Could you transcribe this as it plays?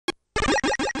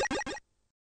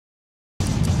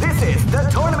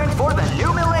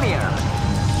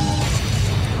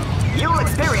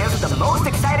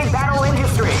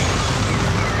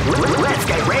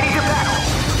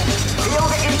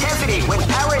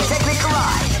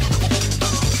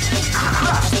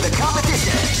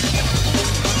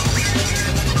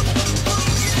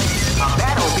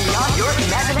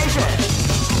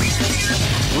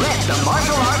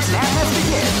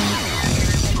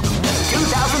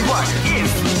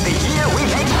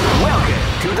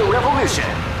the revolution.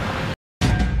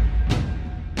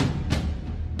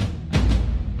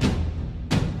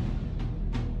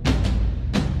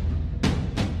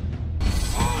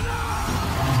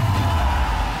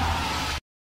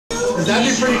 That'd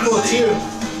be pretty cool too.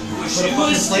 Put a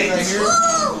fucking slate right here.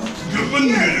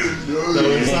 So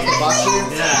it's not the box here?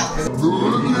 Yeah.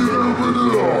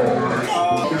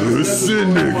 Listen,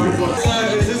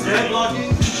 nigga. Is this head blocking?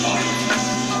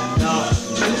 No.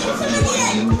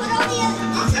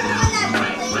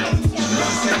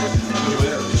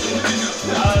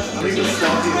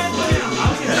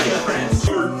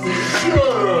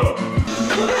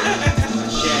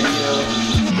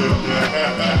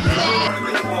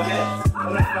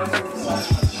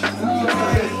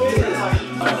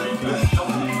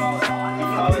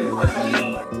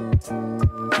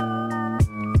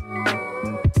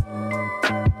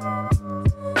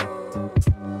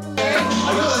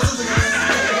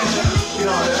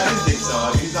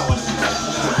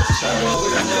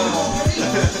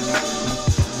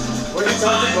 What are you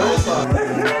talking about?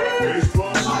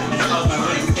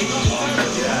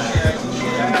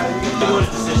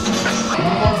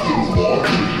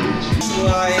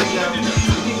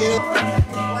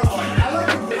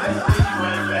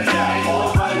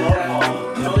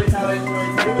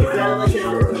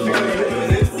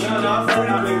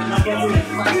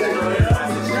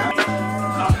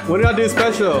 What did I do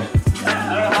special?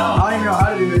 I don't even know how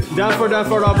to do this. Down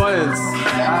forward, all buttons.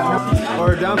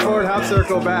 Or down forward, half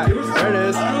circle, back. There it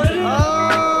is.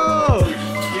 Oh!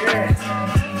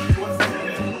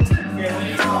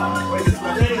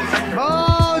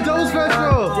 Oh, double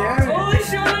special! Holy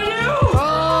shit, I knew! Oh!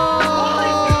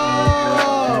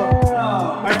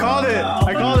 I called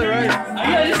it, right?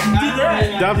 I just did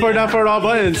that. Down forward, all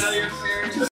buttons.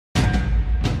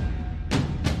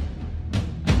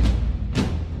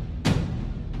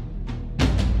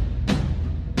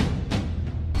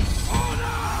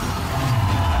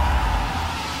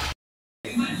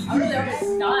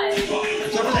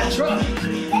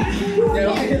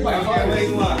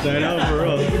 I know, for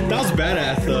real. That was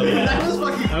badass, though.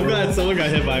 I'm glad someone got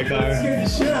hit by a car.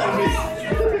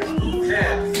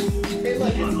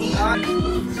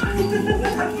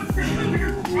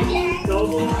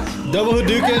 Double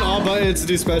Hadouken, all buttons to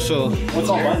do special. What's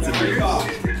all buttons to do?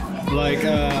 Like,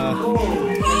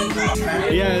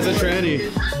 yeah, it's a tranny.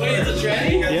 Wait, it's a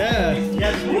tranny? Yeah.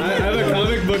 I have a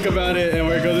comic book about it, and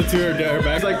where it goes into her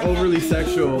back. It's like overly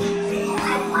sexual.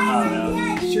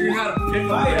 Sure, you how to pick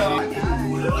up.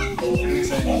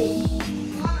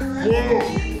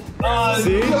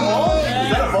 See? Is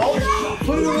that a ball?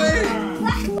 Put it away!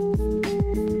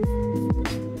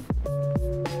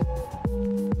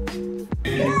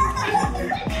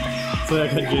 So I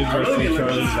got James versus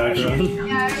Charlie's background.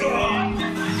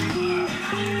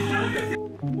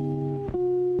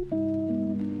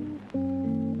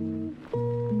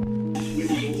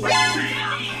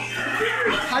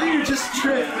 How do you just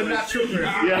trip but not trip her?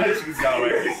 Yeah, she just got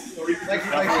away. Like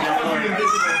she's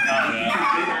invisible.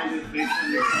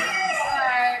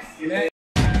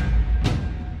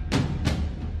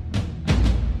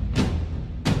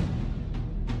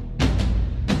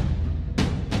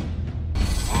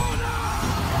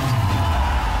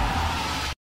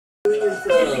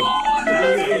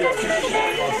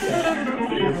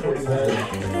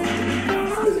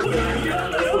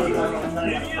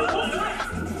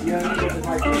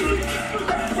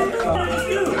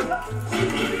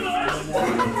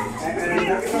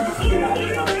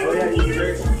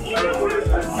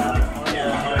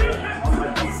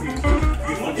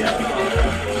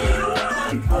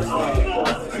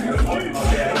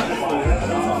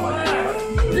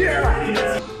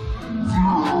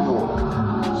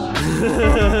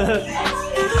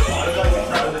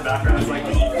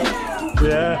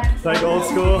 Yeah, like old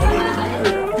school.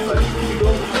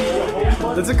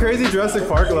 That's a crazy Jurassic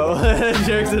Park low.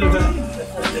 Jarek's in the back.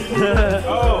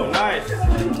 Oh, nice.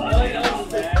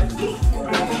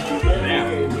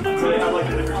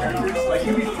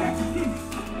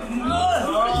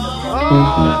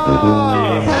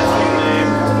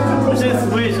 Just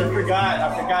wish, I forgot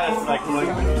it's like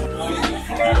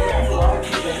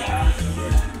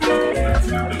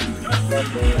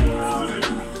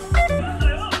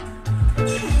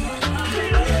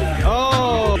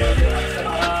Oh!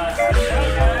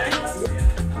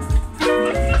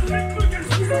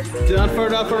 Down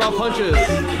for all punches.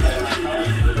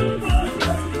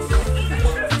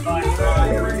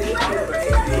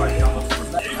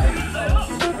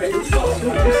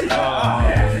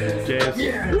 James.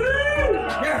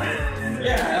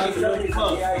 Yeah, that was really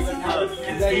close.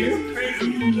 Is that you?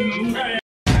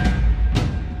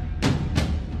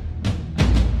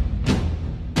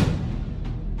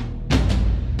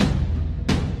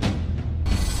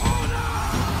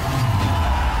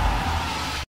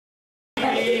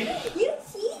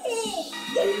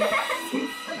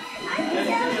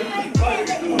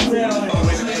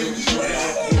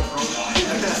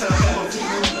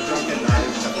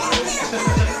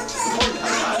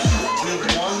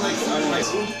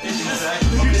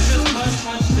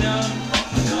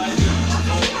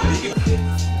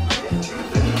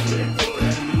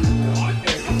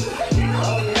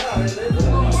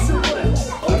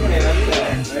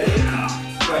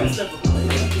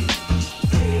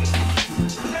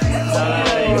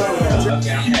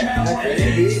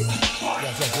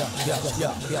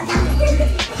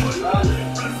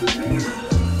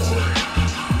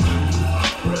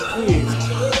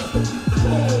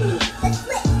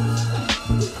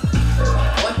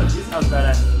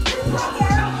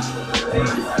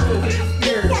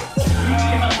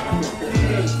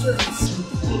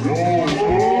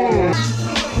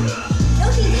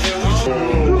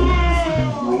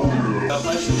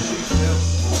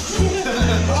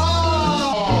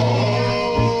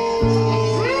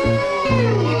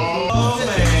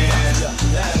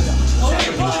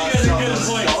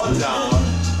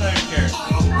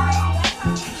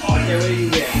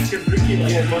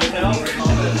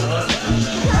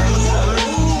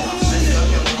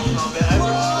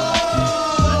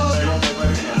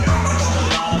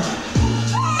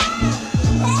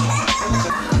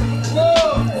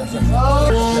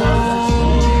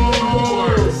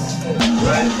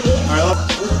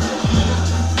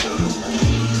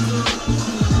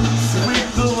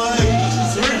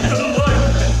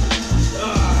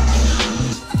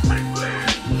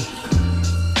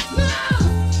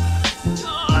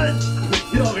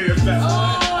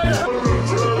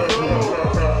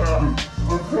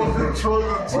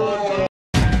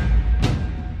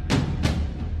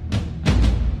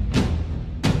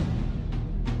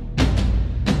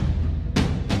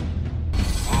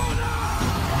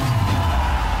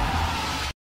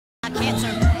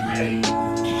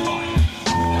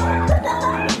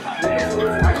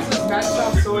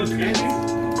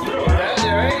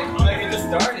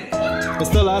 It's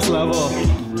the last level.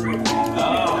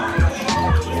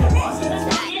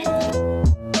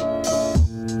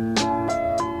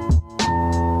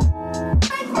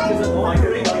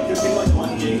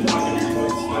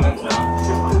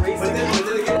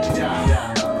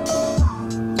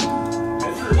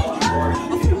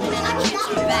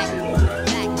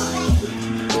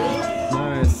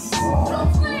 Nice.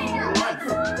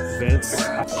 Vince.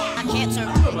 I can't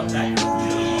survive.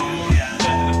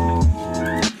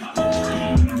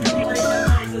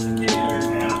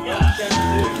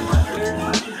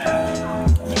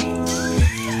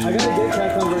 I gotta get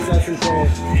that conversation today.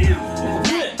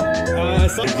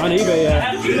 On eBay, yeah.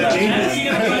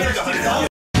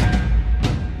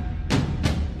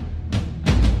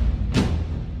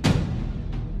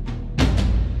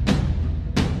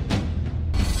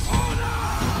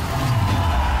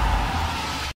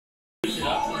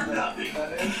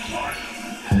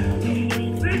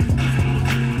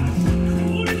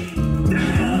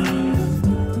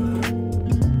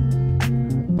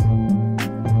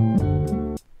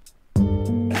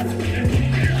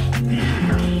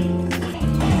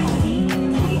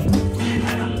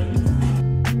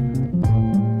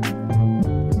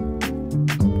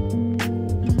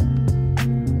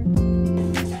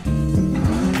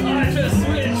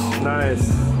 Nice.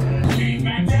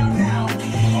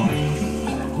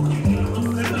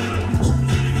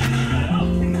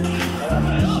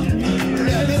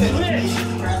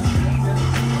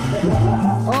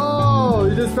 Oh,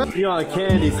 you just you on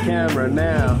Candy's camera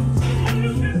now.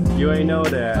 You ain't know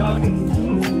that.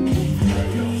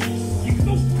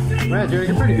 Man, Jared,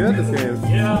 you're pretty good at this game.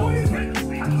 Yeah.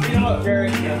 You know what,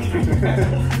 Jared?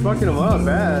 Fucking him up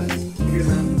bad.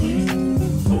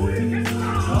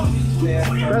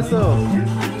 Presto.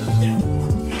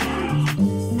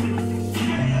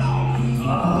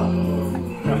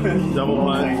 Double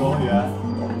punch. Yeah.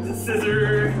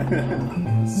 Scissor.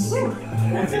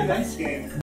 That's a nice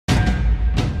game.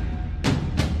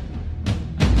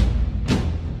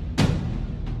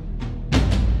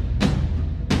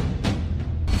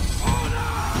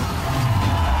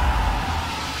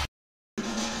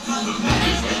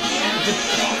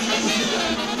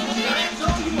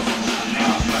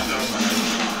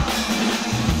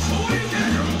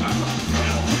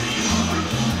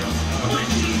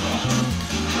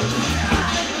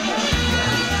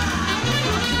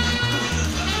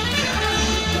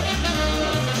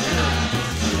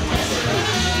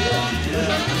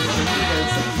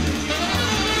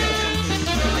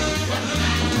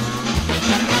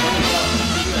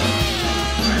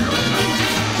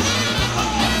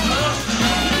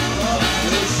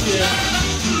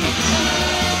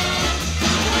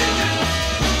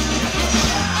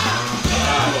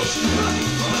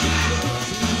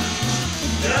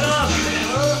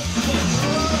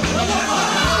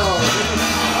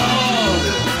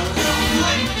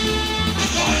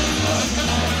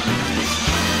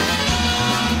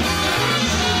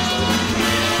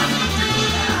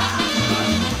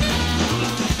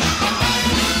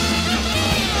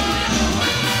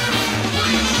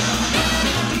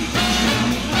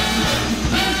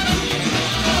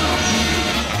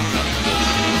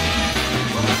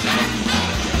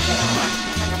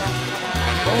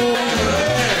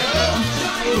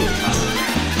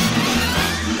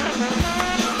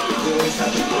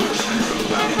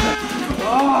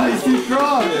 Oh, he's too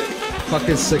strong.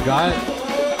 Fucking Sagat.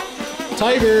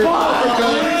 Tiger.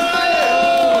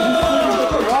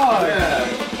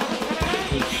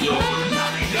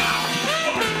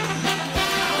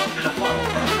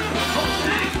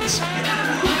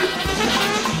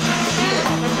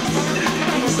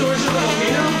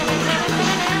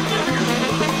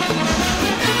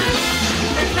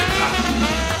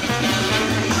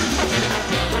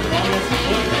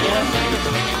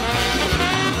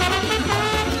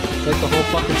 Like the whole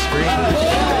fucking screen.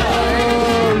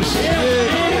 Oh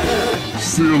shit!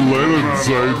 See you later,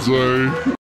 Zay.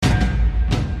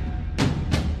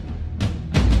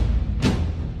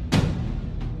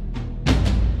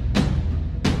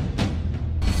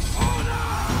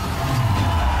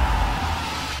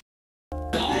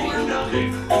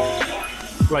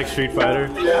 Like Street Fighter?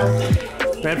 Yeah.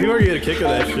 Man, people are gonna get a kick of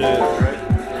that shit.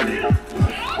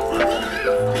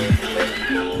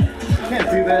 Can't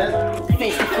do that.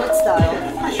 Face the foot style.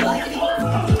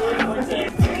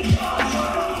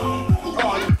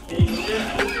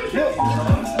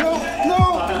 No!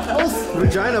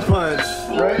 Vagina punch.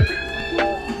 Right?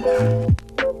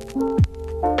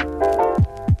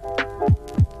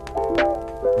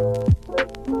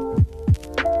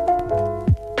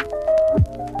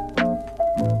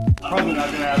 Probably not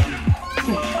gonna happen.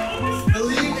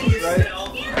 Believe in yourself.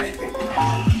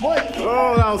 What?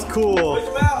 Oh, that was cool.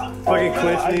 Fucking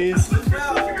clinch knees.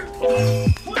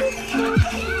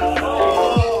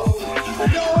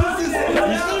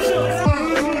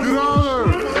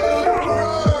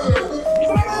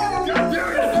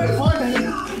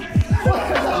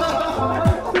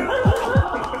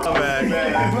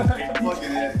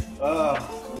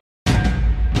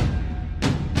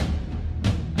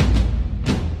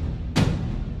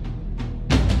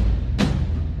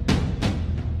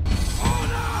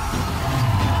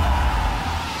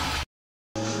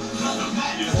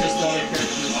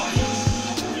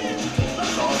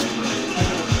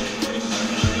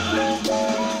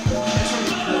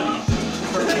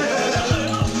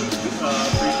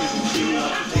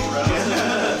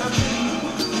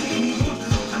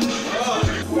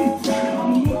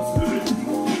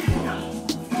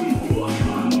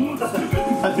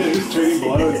 He's trading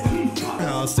blows.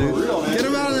 House, dude. Get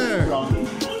him out of there.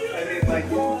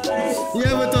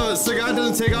 Yeah, but the Sagat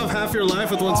doesn't take off half your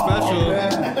life with one special.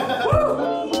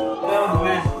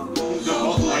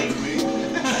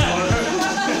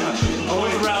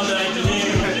 Always around the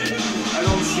engineer. I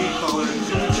don't see color.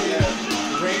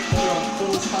 Great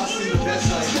full costume, the best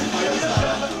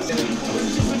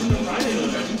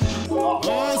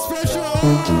Oh, special!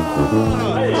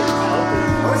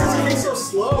 Why is this game so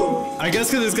slow? I guess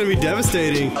because it's gonna be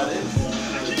devastating. Who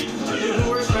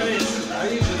works Fridays?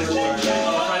 Friday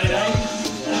night?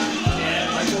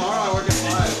 Yeah. Like tomorrow I work at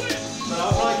 5. But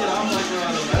I'll probably get off like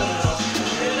around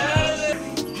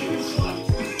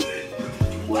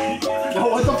 11. No,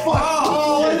 what the fuck?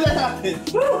 Oh, what did that happen?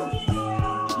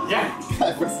 Yeah.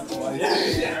 I pressed it twice.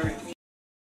 Yeah.